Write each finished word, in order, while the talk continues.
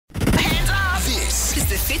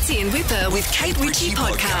the Fits In with Her with Kate Ritchie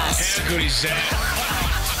podcast. How good is that?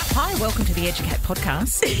 Hi, welcome to the EduKate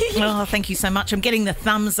podcast. Oh, thank you so much. I'm getting the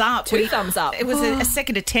thumbs up. Two thumbs up. It was a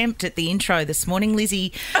second attempt at the intro this morning.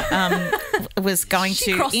 Lizzie was going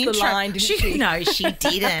She to crossed the line, didn't she? No, she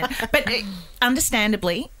didn't. But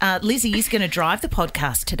understandably, Lizzie is going to drive the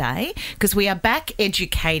podcast today because we are back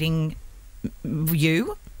educating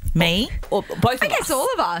you. Me. Or both of us. I guess all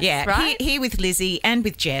of us, Yeah, right? here with Lizzie and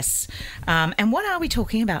with Jess. And what are we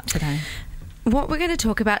talking about today? What we're going to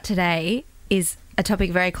talk about today is a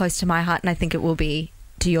topic very close to my heart, and I think it will be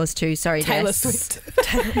to yours too. Sorry, Taylor Jess. Swift.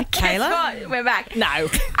 Kayla? Guess what? We're back. No.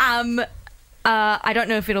 I don't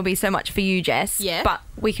know if it'll be so much for you, Jess. Yeah. But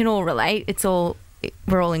we can all relate.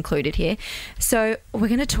 We're all included here. So we're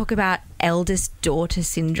going to talk about eldest daughter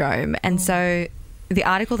syndrome. And so the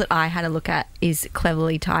article that I had a look at is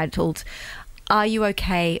cleverly titled, "Are You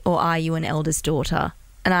Okay or Are You an Eldest Daughter?"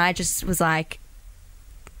 And I just was like,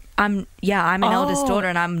 I'm an eldest daughter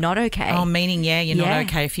and I'm not okay. Oh, meaning, you're Yeah. not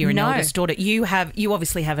okay if you're an No. eldest daughter. You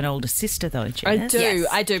obviously have an older sister, though, Jess.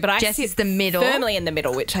 I do. But I Jess sit is the middle. firmly in the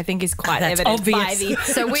middle, which I think is quite That's evident by obvious.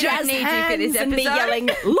 the So we don't jazz need you for this hands and me episode. yelling,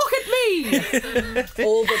 "Look at me!"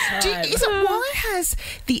 all the time. Why has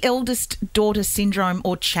the eldest daughter syndrome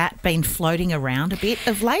or chat been floating around a bit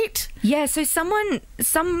of late? Yeah, so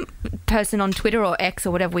some person on Twitter or X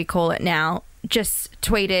or whatever we call it now just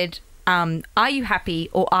tweeted, are you happy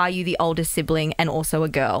or are you the oldest sibling and also a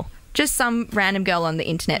girl? Just some random girl on the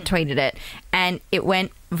internet tweeted it and it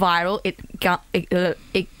went viral.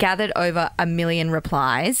 It gathered over 1 million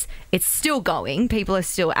replies. It's still going. People are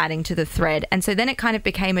still adding to the thread. And so then it kind of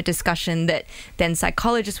became a discussion that then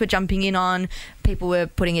psychologists were jumping in on. People were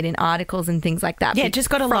putting it in articles and things like that. Yeah, it just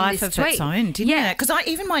got a from life this of its tweet. own, didn't it? Because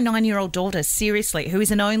even my 9-year-old daughter, seriously, who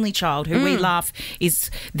is an only child, who we laugh is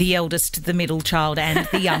the eldest, the middle child and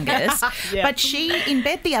the youngest. But she, in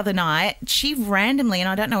bed the other night, she randomly, and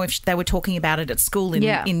I don't know if they were talking about it at school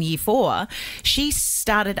in year 4, she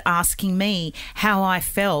started asking me how I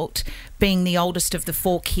felt being the oldest of the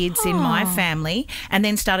 4 kids in my family, and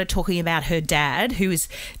then started talking about her dad, who is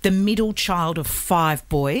the middle child of 5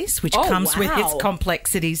 boys, which comes with its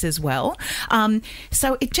complexities as well.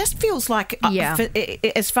 So it just feels like,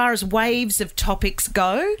 as far as waves of topics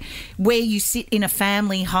go, where you sit in a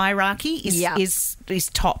family hierarchy is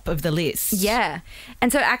top of the list. Yeah.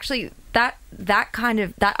 And so actually that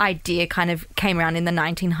idea kind of came around in the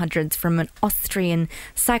 1900s from an Austrian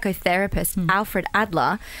psychotherapist, Alfred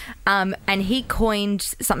Adler, and he coined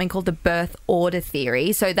something called the birth order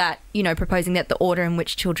theory, so that, proposing that the order in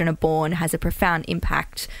which children are born has a profound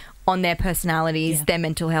impact on their personalities, their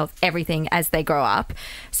mental health, everything as they grow up.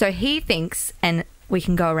 So he thinks, and we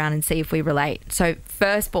can go around and see if we relate. So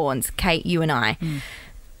firstborns, Kate, you and I,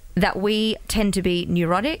 that we tend to be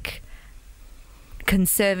neurotic,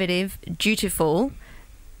 conservative, dutiful,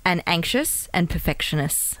 and anxious and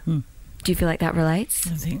perfectionists. Do you feel like that relates?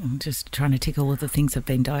 I think I'm just trying to tick all of the things I've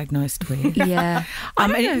been diagnosed with. Yeah. I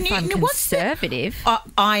don't know if I'm what's conservative.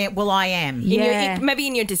 I am. Maybe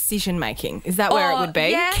in your decision making. Is that where it would be?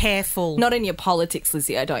 yeah. Careful. Not in your politics,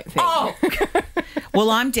 Lizzie, I don't think.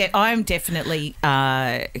 Well, I'm definitely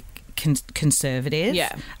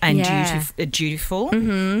conservative and dutiful,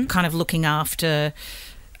 kind of looking after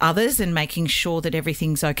others and making sure that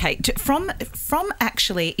everything's okay. From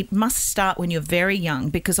actually, it must start when you're very young,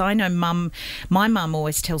 because I know my mum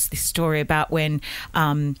always tells this story about when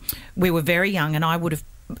we were very young and I would have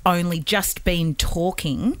only just been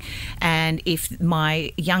talking, and if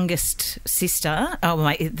my youngest sister,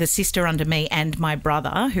 the sister under me and my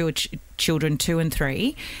brother, who are children 2 and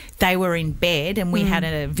 3, they were in bed and we had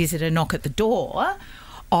a visitor knock at the door,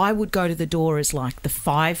 I would go to the door as like the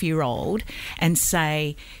 5-year-old and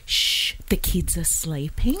say, "Shh, the kids are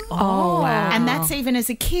sleeping." Oh, wow. And that's even as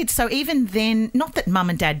a kid. So even then, not that mum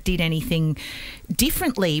and dad did anything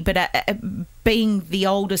differently, but being the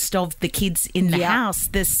oldest of the kids in the house,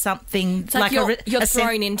 there's something It's like you're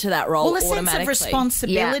thrown into that role automatically. A sense of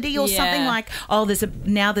responsibility or something like,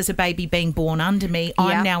 there's a baby being born under me.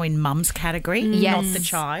 I'm now in mum's category, not the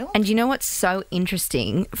child. And you know what's so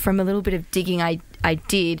interesting? From a little bit of digging I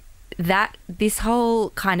did, that this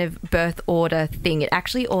whole kind of birth order thing, it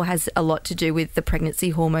actually all has a lot to do with the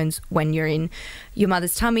pregnancy hormones when you're in your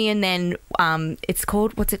mother's tummy, and then it's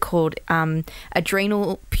called,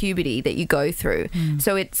 adrenal puberty that you go through.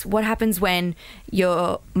 So it's what happens when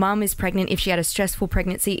your mum is pregnant, if she had a stressful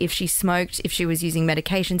pregnancy, if she smoked, if she was using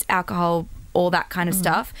medications, alcohol, all that kind of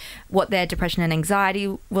stuff, what their depression and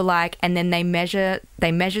anxiety were like, and then they measure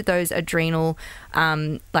those adrenal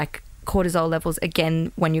cortisol levels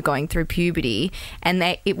again when you're going through puberty, and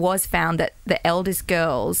it was found that the eldest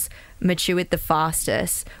girls matured the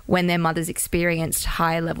fastest when their mothers experienced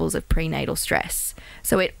higher levels of prenatal stress.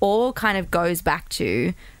 So it all kind of goes back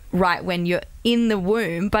to right when you're in the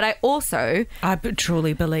womb. But I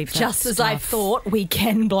truly believe that. Just as I thought, we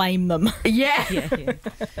can blame them. Yeah.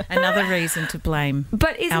 Another reason to blame.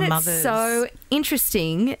 But isn't our it mothers. So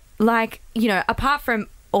interesting? Like, you know, apart from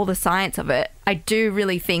all the science of it, I do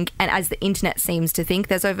really think, and as the internet seems to think,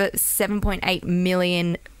 there's over 7.8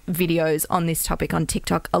 million videos on this topic on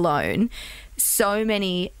TikTok alone. So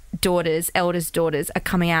many eldest daughters are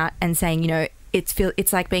coming out and saying, you know,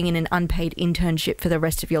 it's like being in an unpaid internship for the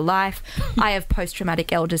rest of your life. I have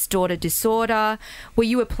post-traumatic eldest daughter disorder. Were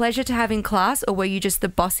you a pleasure to have in class, or were you just the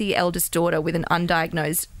bossy eldest daughter with an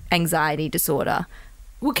undiagnosed anxiety disorder?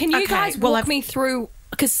 Well, can you guys walk me through,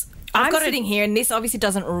 because I'm sitting here and this obviously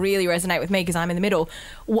doesn't really resonate with me because I'm in the middle.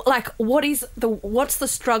 Like, what's the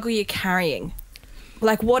struggle you're carrying?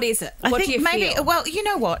 Like, what is it? What do you feel? Well, you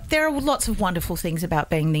know what? There are lots of wonderful things about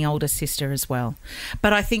being the older sister as well.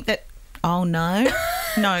 But I think that, oh, no.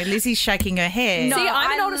 No, Lizzie's shaking her head. No, see,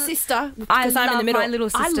 I'm an older sister because I'm in the middle. My little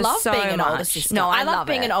sister I love so being an older much. sister. No, I love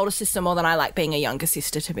being it. an older sister more than I like being a younger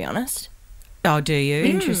sister, to be honest. Oh, do you?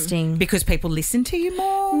 Interesting. Because people listen to you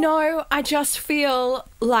more? No, I just feel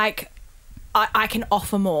like I can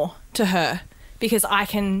offer more to her because I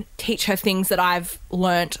can teach her things that I've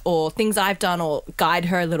learnt or things I've done or guide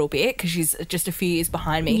her a little bit because she's just a few years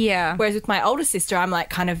behind me. Yeah. Whereas with my older sister, I'm like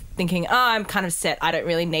kind of thinking, I'm kind of set. I don't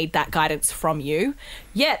really need that guidance from you.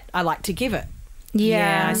 Yet I like to give it.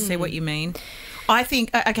 Yeah, I see what you mean. I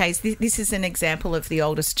think, okay, so this is an example of the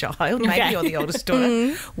oldest child, maybe, or the oldest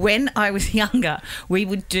daughter. When I was younger, we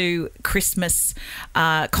would do Christmas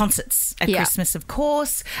concerts at Christmas, of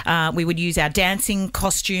course. We would use our dancing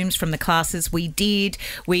costumes from the classes we did.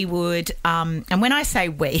 We would, and when I say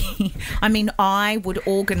we, I mean I would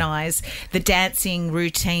organise the dancing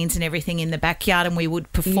routines and everything in the backyard, and we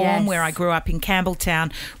would perform where I grew up in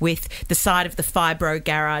Campbelltown with the side of the Fibro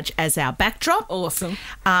garage as our backdrop. Awesome.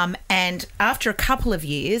 And after a couple of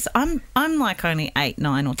years, I'm like only 8,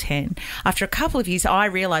 9 or 10. After a couple of years, I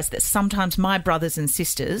realised that sometimes my brothers and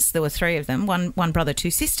sisters, there were 3 of them, one brother, 2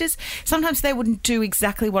 sisters, sometimes they wouldn't do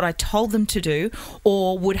exactly what I told them to do,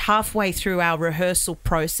 or would halfway through our rehearsal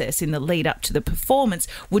process in the lead up to the performance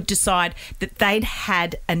would decide that they'd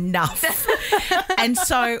had enough. And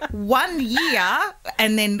so 1 year,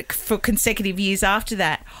 and then for consecutive years after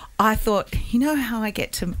that, I thought, you know how I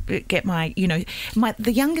get my,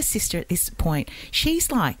 the younger sister at this point,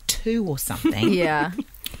 she's like 2 or something. Yeah.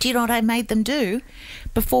 Do you know what I made them do?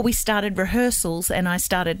 Before we started rehearsals and I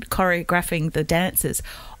started choreographing the dances,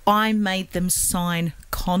 I made them sign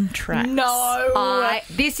contracts. No.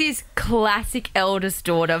 This is classic eldest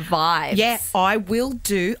daughter vibes. Yeah, I will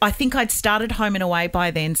do. I think I'd started Home and Away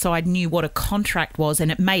by then, so I knew what a contract was,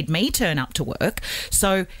 and it made me turn up to work.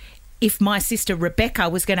 So if my sister Rebecca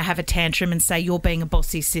was going to have a tantrum and say, you're being a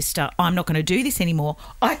bossy sister, I'm not going to do this anymore,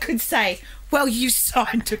 I could say, well, you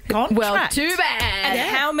signed a contract. Well, too bad. And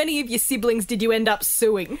how many of your siblings did you end up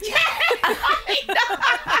suing? Yeah,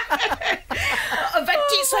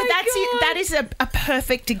 that is a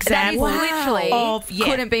perfect example. That is literally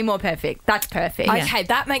couldn't be more perfect. That's perfect. Okay,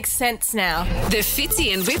 that makes sense now. The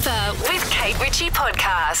Fitzy and Whipper with Kate Ritchie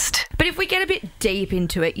podcast. But if we get a bit deep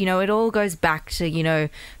into it, it all goes back to,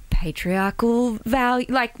 patriarchal value.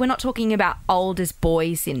 Like, we're not talking about oldest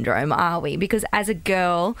boy syndrome, are we? Because as a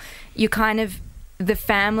girl, you kind of, the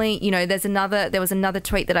family, there was another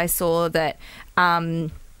tweet that I saw that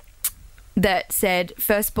that said,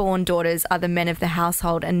 firstborn daughters are the men of the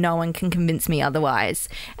household and no one can convince me otherwise.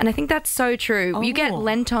 And I think that's so true. You get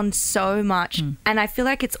lent on so much, and I feel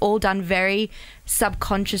like it's all done very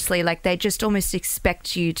subconsciously. Like, they just almost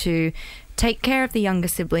expect you to take care of the younger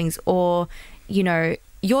siblings, or,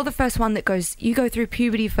 you're the first one that you go through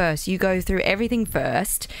puberty first, you go through everything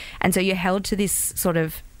first, and so you're held to this sort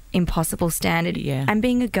of impossible standard. Yeah. And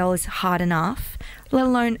being a girl is hard enough, let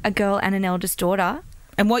alone a girl and an eldest daughter.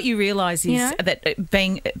 And what you realise is that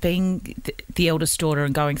being the eldest daughter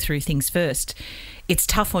and going through things first, it's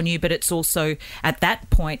tough on you, but it's also, at that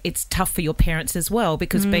point, it's tough for your parents as well,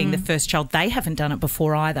 because being the first child, they haven't done it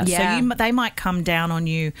before either. Yeah. So they might come down on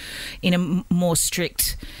you in a more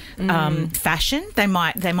strict fashion. They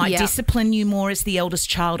might discipline you more as the eldest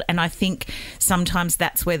child, and I think sometimes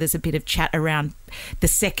that's where there's a bit of chat around the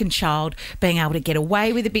second child being able to get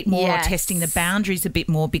away with a bit more, or testing the boundaries a bit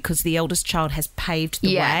more, because the eldest child has paved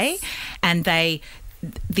the way, and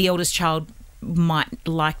the eldest child might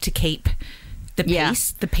like to keep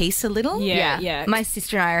the piece a little. Yeah. My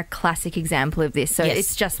sister and I are a classic example of this. So Yes.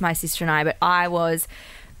 it's just my sister and I, but I was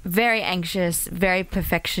very anxious, very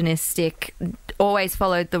perfectionistic, always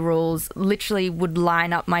followed the rules, literally would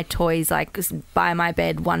line up my toys like by my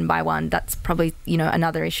bed one by one. That's probably,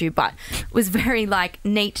 another issue, but was very like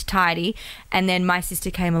neat, tidy. And then my sister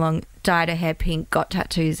came along, dyed her hair pink, got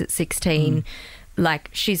tattoos at 16. Like,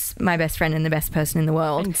 she's my best friend and the best person in the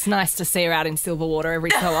world. And it's nice to see her out in silver water every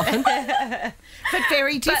so often. But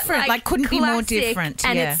very different. But, Like couldn't be more classic, different.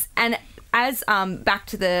 And yeah. as back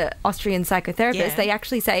to the Austrian psychotherapist, Yeah. they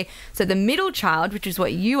actually say, so the middle child, which is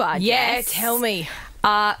what you are, Yeah, Jess, tell me.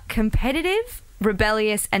 are competitive,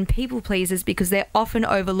 rebellious and people pleasers because they're often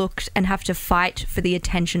overlooked and have to fight for the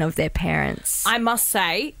attention of their parents. I must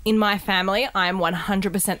say, in my family, I'm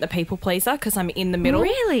 100% the people pleaser because I'm in the middle.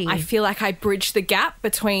 Really? I feel like I bridge the gap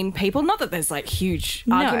between people. Not that there's like huge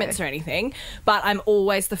No. arguments or anything, but I'm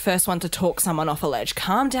always the first one to talk someone off a ledge.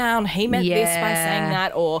 Calm down. He meant this by Yeah. saying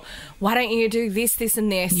that, or why don't you do this, this,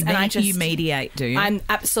 and this? You mediate, do you? I'm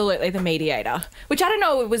absolutely the mediator, which I don't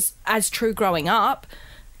know it was as true growing up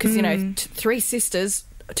because, three sisters,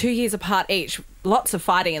 2 years apart each, lots of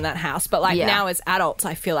fighting in that house. But like Yeah. now as adults,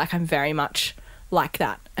 I feel like I'm very much like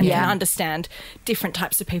that and Yeah. can understand different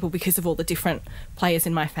types of people because of all the different players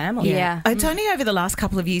in my family. Yeah. It's only over the last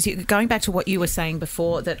couple of years, going back to what you were saying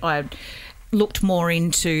before, that I looked more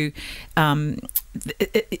into the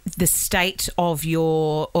state of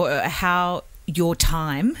how your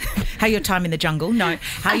time in the jungle,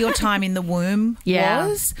 how your time in the womb Yeah.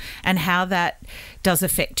 was and how that does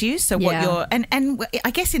affect you. So what Yeah. you're, and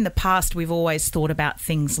I guess in the past we've always thought about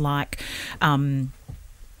things like,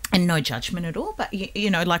 and no judgment at all, but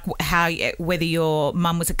like how whether your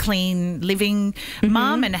mum was a clean living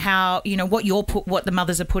mum and how what the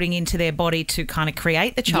mothers are putting into their body to kind of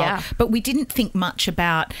create the child. Yeah. But we didn't think much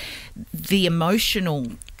about the emotional.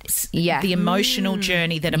 The emotional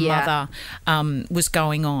journey that a Yeah. mother was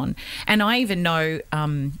going on. And I even know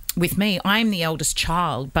with me, I'm the eldest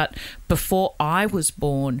child, but before I was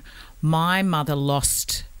born, my mother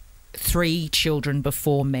lost 3 children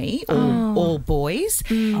before me, all boys.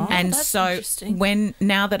 And that's so interesting.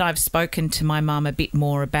 now that I've spoken to my mum a bit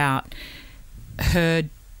more about her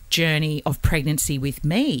journey of pregnancy with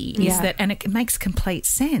me, is Yeah. that, and it makes complete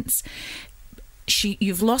sense.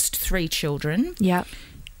 You've lost 3 children. Yeah.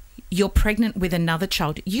 You're pregnant with another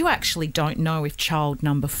child. You actually don't know if child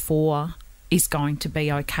number 4 is going to be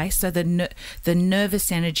okay. So the nervous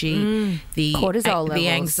energy, the Cortisol the levels.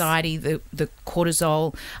 anxiety, the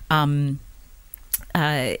cortisol.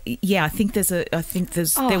 I think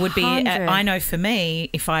there would be. 100. I know for me,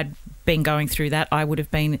 if I'd been going through that, I would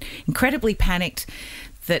have been incredibly panicked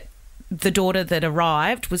that the daughter that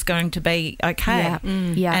arrived was going to be okay. Yeah.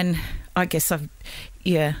 Yeah. And I guess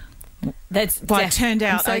That's well, it turned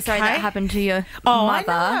out I'm so sorry that happened to your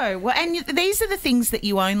mother. I know. Well, and these are the things that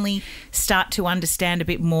you only start to understand a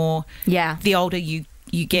bit more Yeah. the older you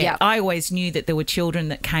get. Yeah. I always knew that there were children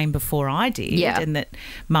that came before I did and that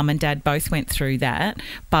mum and dad both went through that.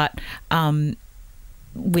 But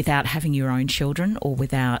without having your own children or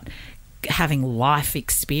without having life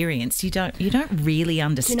experience, you don't really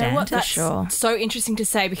understand. Do you know what? for That's sure. so interesting to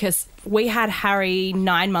say because we had Harry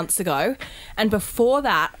 9 months ago, and before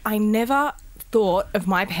that, I never thought of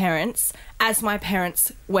my parents as my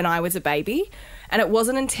parents when I was a baby, and it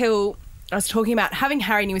wasn't until I was talking about having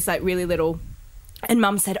Harry and he was like really little, and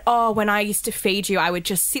Mum said, "Oh, when I used to feed you, I would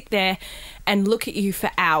just sit there and look at you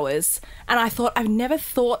for hours," and I thought I've never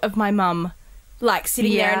thought of my mum like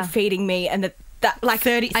sitting there Yeah. and feeding me, and that like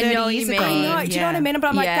 30 I know what years you ago. mean. I know, do you know what I mean? But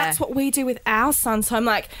I'm like, Yeah. that's what we do with our son. So I'm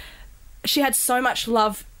like, she had so much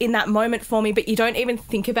love in that moment for me, but you don't even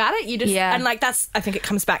think about it. You just, and like that's, I think it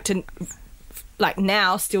comes back to like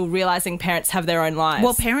now still realising parents have their own lives.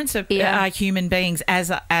 Well, parents are human beings, as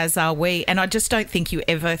are we, and I just don't think you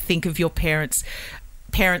ever think of your parents'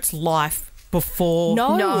 life before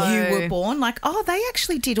No. you were born. Like, oh, they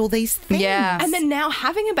actually did all these things. Yeah. And then now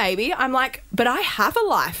having a baby, I'm like, but I have a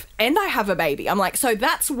life and I have a baby. I'm like, so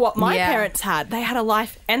that's what my Yeah. parents had. They had a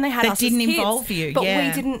life and they had That us didn't as kids, involve you, but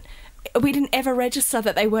yeah. we didn't ever register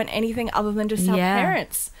that they weren't anything other than just our Yeah.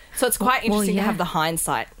 parents. So it's quite interesting to yeah. have the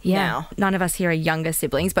hindsight Yeah. now. None of us here are younger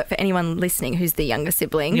siblings, but for anyone listening who's the younger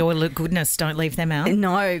sibling, Your goodness, don't leave them out.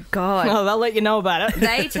 no, God. Well, they'll let you know about it.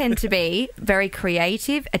 They tend to be very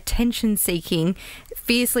creative, attention seeking,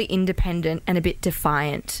 fiercely independent, and a bit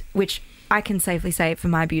defiant, which I can safely say for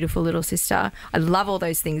my beautiful little sister. I love all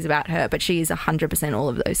those things about her, but she is 100% all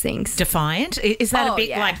of those things. Defiant? Is that Oh, a bit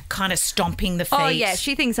yeah. like kind of stomping the feet? Oh, yeah.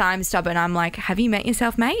 She thinks I'm stubborn. I'm like, have you met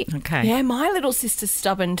yourself, mate? Okay. Yeah, my little sister's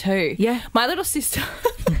stubborn too. Yeah. My little sister,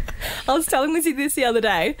 I was telling Lizzie this the other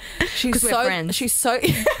day. She's we're friends. She's so. We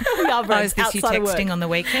are Oh, friends is this you outside of work. texting on the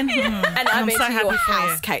weekend? And I'm so into happy your for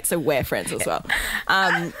house, you. Kate, so we're friends as well.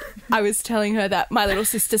 I was telling her that my little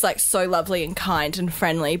sister's like so lovely and kind and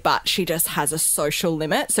friendly, but she just has a social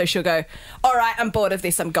limit. So she'll go, all right, I'm bored of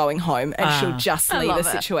this, I'm going home. And she'll just leave a love it.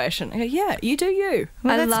 situation. I go, yeah, you do you.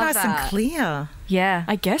 Well, I that's love nice that. and clear. Yeah.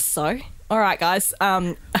 I guess so. All right, guys.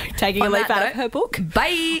 Taking a On leaf that out note, of her book.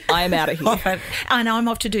 Bye. I am out of here. I know I'm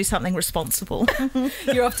off to do something responsible.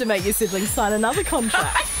 You're off to make your siblings sign another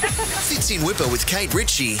contract. Fits in Whipper with Kate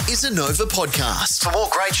Ritchie is a Nova podcast. For more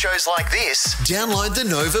great shows like this, download the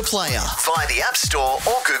Nova Player via the App Store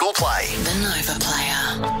or Google Play. The Nova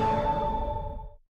Player.